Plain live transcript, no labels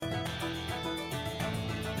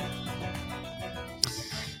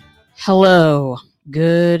Hello,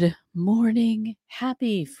 good morning,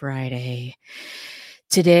 happy Friday.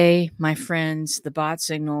 Today, my friends, the bot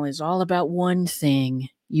signal is all about one thing,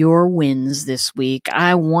 your wins this week.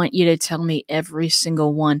 I want you to tell me every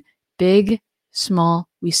single one, big, small,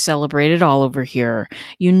 we celebrate it all over here.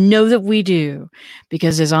 You know that we do,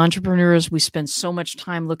 because as entrepreneurs, we spend so much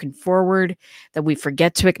time looking forward that we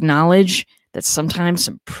forget to acknowledge that sometimes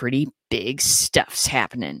some pretty big stuff's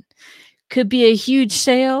happening. Could be a huge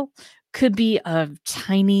sale, could be a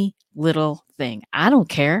tiny little thing. I don't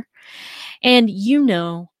care. And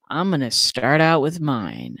I'm going to start out with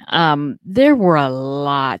mine. There were a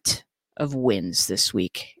lot of wins this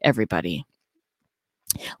week, everybody.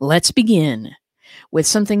 Let's begin with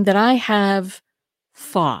something that I have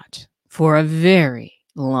fought for a very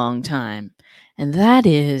long time, and that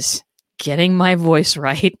is getting my voice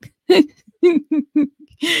right.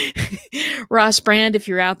 Ross Brand, if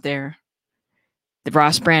you're out there,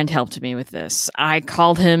 Ross Brand helped me with this. I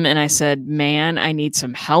called him and I said, man, I need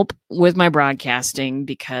some help with my broadcasting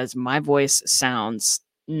because my voice sounds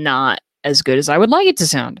not as good as I would like it to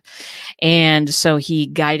sound. And so he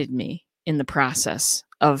guided me in the process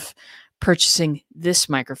of purchasing this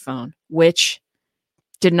microphone, which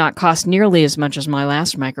did not cost nearly as much as my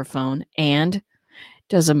last microphone and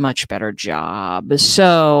does a much better job.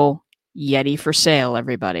 So Yeti for sale,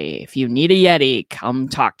 everybody. If you need a Yeti, come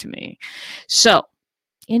talk to me. So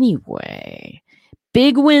anyway,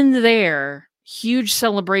 big win there. Huge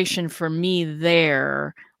celebration for me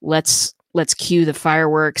there. Let's cue the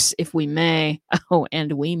fireworks if we may. Oh,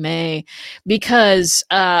 and we may, because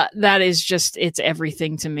that is just, it's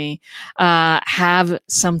everything to me. Have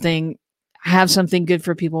something good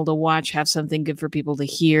for people to watch, have something good for people to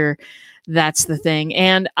hear. That's the thing.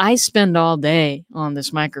 And I spend all day on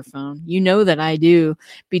this microphone. You know that I do,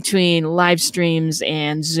 between live streams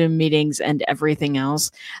and Zoom meetings and everything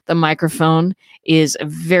else. The microphone is a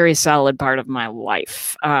very solid part of my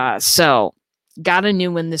life. So got a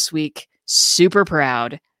new one this week. Super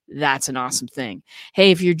proud. That's an awesome thing.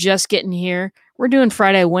 Hey, if you're just getting here, we're doing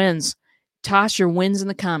Friday wins. Toss your wins in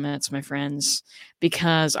the comments, my friends,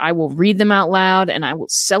 because I will read them out loud and I will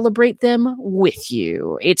celebrate them with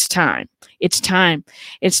you. It's time. It's time.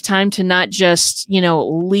 It's time to not just,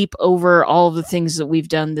 leap over all of the things that we've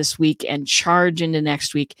done this week and charge into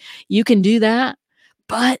next week. You can do that,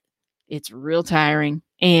 but it's real tiring.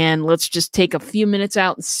 And let's just take a few minutes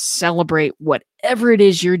out and celebrate whatever it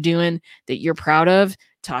is you're doing that you're proud of.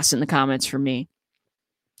 Toss in the comments for me.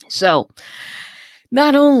 So,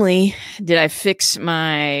 not only did I fix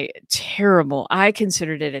my I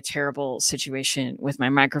considered it a terrible situation with my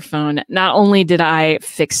microphone. Not only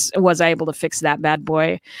was I able to fix that bad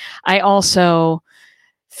boy, I also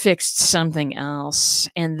fixed something else,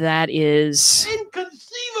 and that is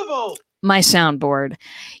inconceivable. My soundboard.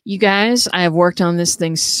 You guys, I have worked on this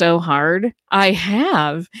thing so hard. I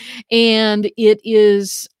have, and it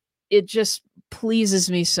just pleases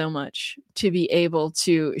me so much to be able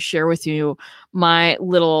to share with you my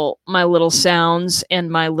little sounds and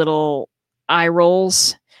my little eye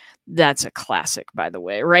rolls. That's a classic, by the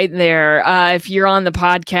way, right there. If you're on the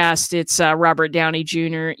podcast, it's Robert Downey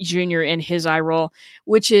Jr. and his eye roll,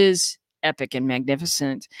 which is epic and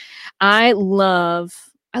magnificent. I love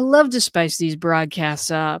to spice these broadcasts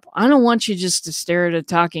up. I don't want you just to stare at a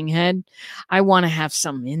talking head. I want to have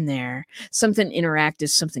something in there, something interactive,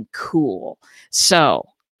 something cool. So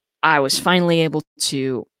I was finally able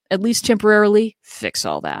to, at least temporarily, fix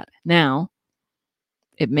all that. Now,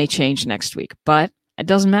 it may change next week, but it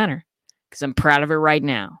doesn't matter because I'm proud of it right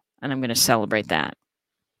now, and I'm going to celebrate that.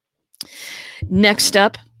 Next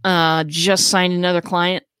up, just signed another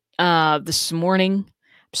client this morning.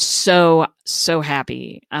 So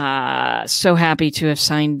happy. So happy to have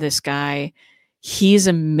signed this guy. He's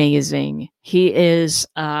amazing. He is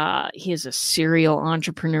a serial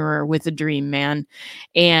entrepreneur with a dream, man.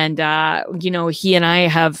 And, he and I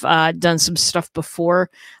have done some stuff before,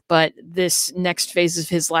 but this next phase of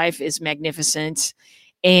his life is magnificent.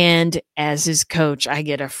 And as his coach, I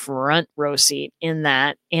get a front row seat in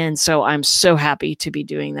that. And so I'm so happy to be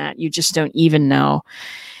doing that. You just don't even know.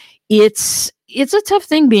 It's a tough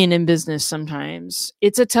thing being in business sometimes.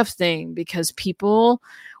 It's a tough thing because people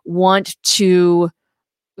want to,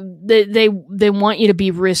 they want you to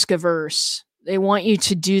be risk averse. They want you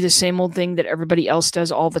to do the same old thing that everybody else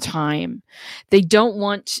does all the time. They don't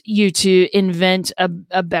want you to invent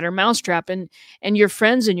a better mousetrap, and your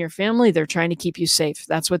friends and your family, they're trying to keep you safe.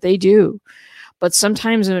 That's what they do. But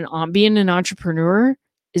sometimes being an entrepreneur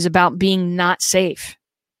is about being not safe.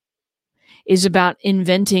 Is about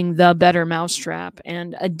inventing the better mousetrap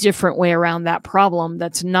and a different way around that problem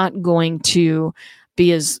that's not going to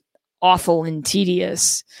be as awful and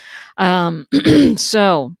tedious.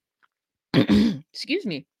 So, excuse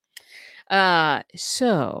me.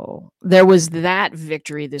 So there was that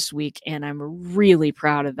victory this week, and I'm really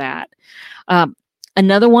proud of that.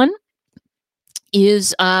 Another one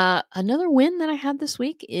is another win that I had this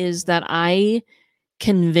week is that I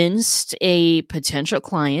convinced a potential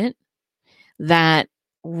client that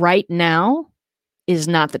right now is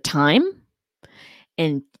not the time.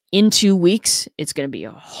 And in 2 weeks, it's going to be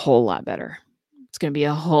a whole lot better. It's going to be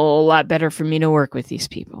a whole lot better for me to work with these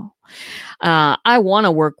people. I want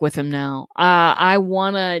to work with them now. I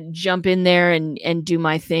want to jump in there and do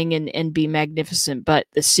my thing and be magnificent. But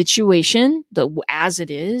the situation, as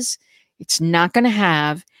it is, it's not going to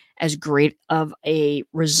have as great of a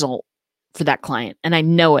result for that client. And I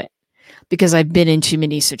know it because I've been in too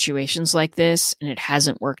many situations like this and it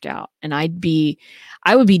hasn't worked out. And I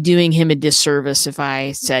would be doing him a disservice if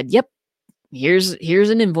I said, yep, here's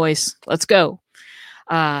an invoice. Let's go.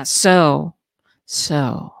 So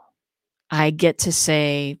I get to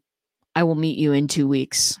say, I will meet you in 2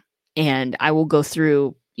 weeks and I will go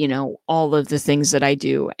through, all of the things that I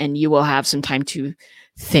do, and you will have some time to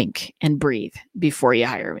think and breathe before you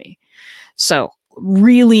hire me. So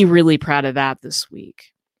really, really proud of that this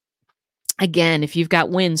week. Again, if you've got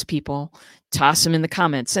wins, people, toss them in the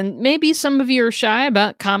comments. And maybe some of you are shy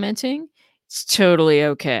about commenting. It's totally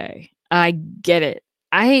okay. I get it.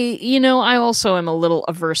 I also am a little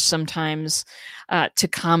averse sometimes to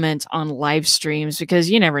comment on live streams because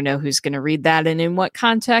you never know who's going to read that and in what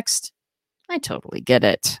context. I totally get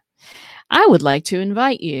it. I would like to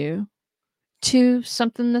invite you to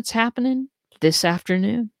something that's happening this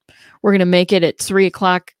afternoon. We're going to make it at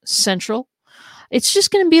 3:00 Central. It's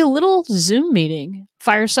just going to be a little Zoom meeting,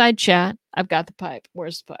 fireside chat. I've got the pipe.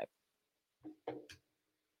 Where's the pipe?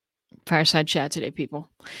 Fireside chat today, people.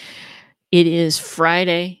 It is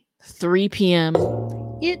Friday, 3 p.m.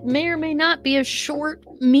 It may or may not be a short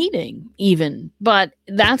meeting even, but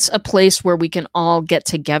that's a place where we can all get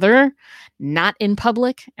together, not in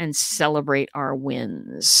public, and celebrate our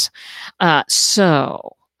wins.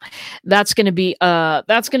 So that's going to be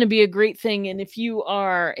a great thing. And if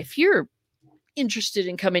you're interested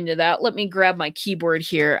in coming to that, let me grab my keyboard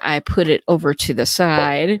here. I put it over to the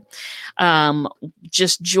side.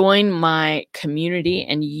 Just join my community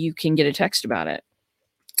and you can get a text about it.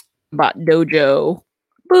 Bot Dojo.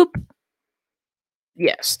 Boop.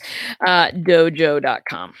 Yes.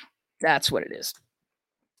 Dojo.com. That's what it is.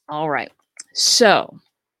 All right. So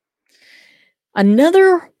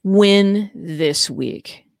another win this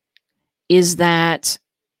week is that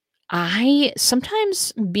I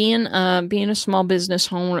sometimes being a small business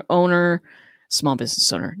owner.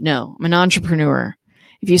 No, I'm an entrepreneur.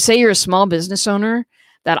 If you say you're a small business owner,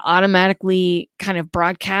 that automatically kind of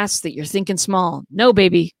broadcasts that you're thinking small. No,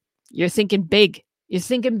 baby, you're thinking big. You're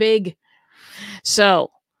thinking big.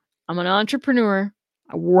 So I'm an entrepreneur.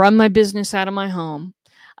 I run my business out of my home.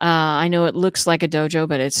 I know it looks like a dojo,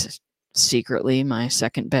 but it's secretly my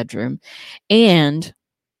second bedroom. And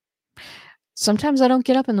sometimes I don't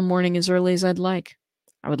get up in the morning as early as I'd like.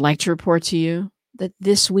 I would like to report to you that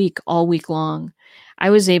this week, all week long, I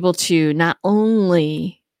was able to not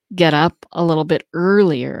only get up a little bit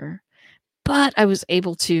earlier, but I was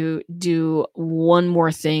able to do one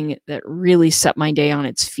more thing that really set my day on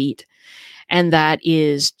its feet. And that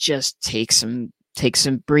is just take some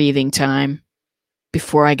breathing time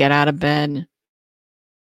before I get out of bed.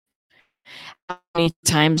 How many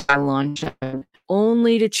times I launch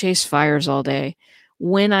only to chase fires all day.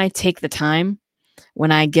 When I take the time,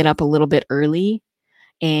 when I get up a little bit early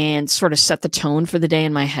and sort of set the tone for the day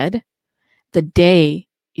in my head, the day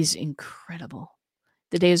is incredible.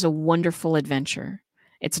 The day is a wonderful adventure.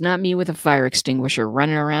 It's not me with a fire extinguisher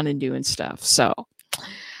running around and doing stuff. So,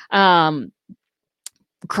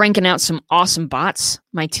 cranking out some awesome bots,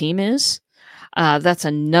 my team is. That's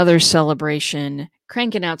another celebration.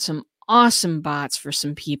 Cranking out some awesome bots for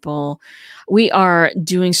some people. We are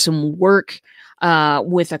doing some work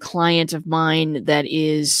with a client of mine that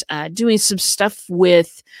is doing some stuff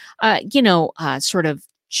with, sort of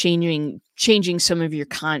changing some of your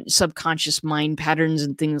subconscious mind patterns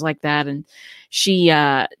and things like that. And she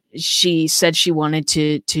said she wanted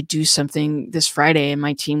to do something this Friday, and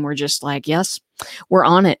my team were just like, yes, we're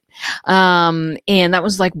on it. And that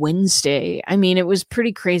was like Wednesday. I mean, it was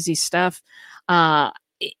pretty crazy stuff.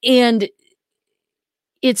 And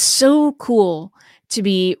it's so cool to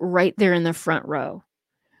be right there in the front row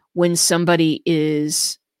when somebody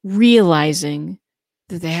is realizing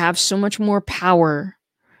that they have so much more power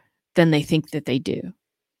than they think that they do.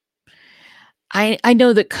 I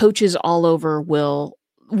know that coaches all over will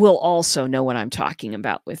will also know what I'm talking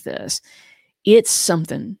about with this. It's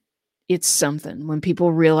something. It's something when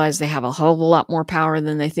people realize they have a whole lot more power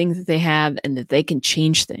than they think that they have and that they can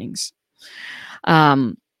change things.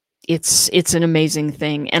 It's an amazing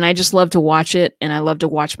thing. And I just love to watch it. And I love to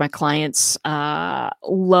watch my clients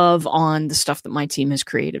love on the stuff that my team has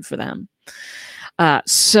created for them.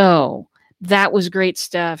 So that was great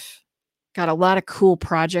stuff. Got a lot of cool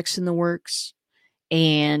projects in the works.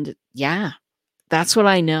 And yeah, that's what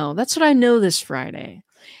I know. That's what I know this Friday.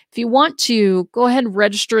 If you want to, go ahead and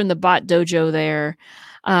register in the bot dojo there,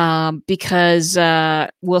 because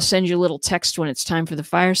we'll send you a little text when it's time for the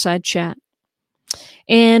fireside chat.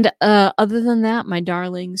 And other than that, my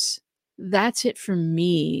darlings, that's it for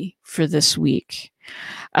me for this week.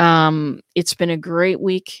 It's been a great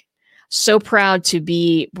week. So proud to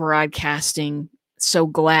be broadcasting. So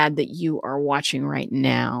glad that you are watching right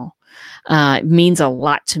now. It means a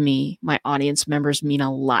lot to me. My audience members mean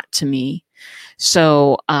a lot to me.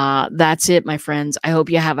 So that's it, my friends. I hope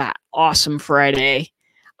you have an awesome Friday,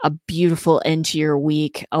 a beautiful end to your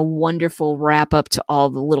week, a wonderful wrap up to all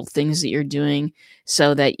the little things that you're doing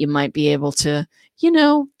so that you might be able to,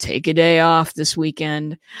 take a day off this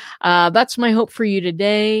weekend. That's my hope for you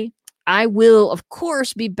today. I will, of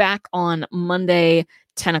course, be back on Monday,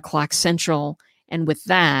 10 o'clock Central. And with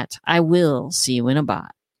that, I will see you in a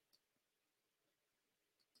bot.